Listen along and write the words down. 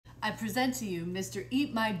I present to you Mr.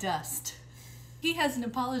 Eat My Dust. He has an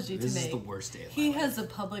apology to make. This is the worst day of my life. He has a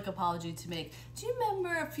public apology to make. Do you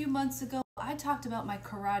remember a few months ago I talked about my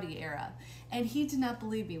karate era and he did not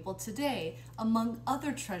believe me? Well, today, among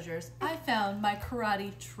other treasures, I found my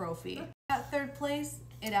karate trophy. At third place,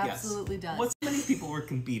 it absolutely does. What many people were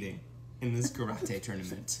competing in this karate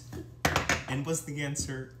tournament? And was the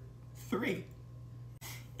answer 3?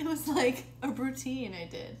 It was like a routine I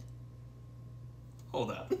did.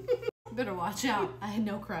 Hold up. Better watch out. I had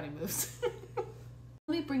no karate moves.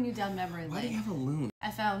 Let me bring you down memory lane. Why do you have a loon?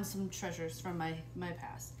 I found some treasures from my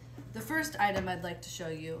past. The first item I'd like to show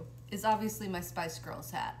you is obviously my Spice Girls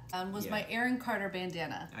hat. Was my Aaron Carter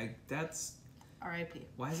bandana. That's... R.I.P.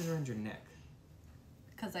 Why is it around your neck?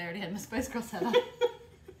 Because I already had my Spice Girls hat on.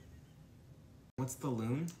 What's the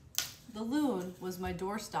loon? The loon was my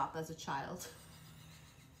doorstop as a child.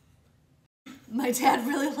 My dad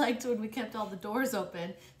really liked when we kept all the doors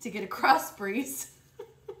open to get a cross breeze.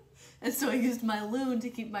 And so I used my loon to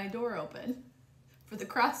keep my door open for the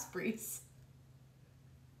cross breeze.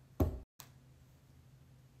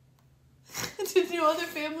 Did your other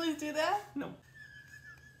families do that? No.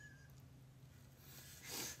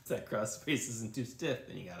 If that cross space isn't too stiff,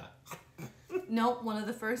 then you gotta... Nope, one of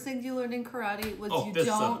the first things you learned in karate was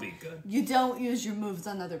you don't use your moves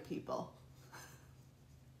on other people.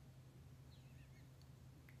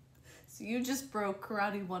 So you just broke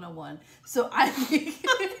Karate 101. So I'm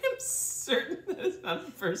certain that it's not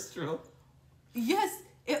the first rule. Yes,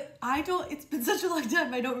 it's been such a long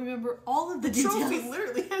time, I don't remember all of the details. The trophy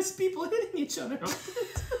literally has people hitting each other.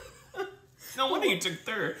 No wonder you took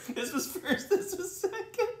third. This was first, this was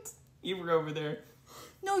second. You were over there.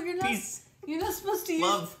 No, you're not. Peace. You're not supposed to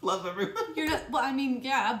use... Love everyone. You're not... Well, I mean,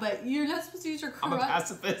 yeah, but you're not supposed to use your karate... I'm a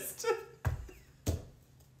pacifist.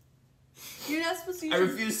 You're not supposed to use I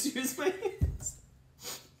refuse to use my hands.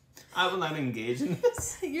 I will not engage in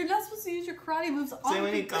this. You're not supposed to use your karate moves on... Does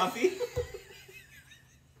anyone need coffee?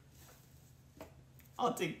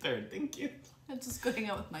 I'll take third, thank you. I'm just going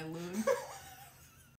out with my loon.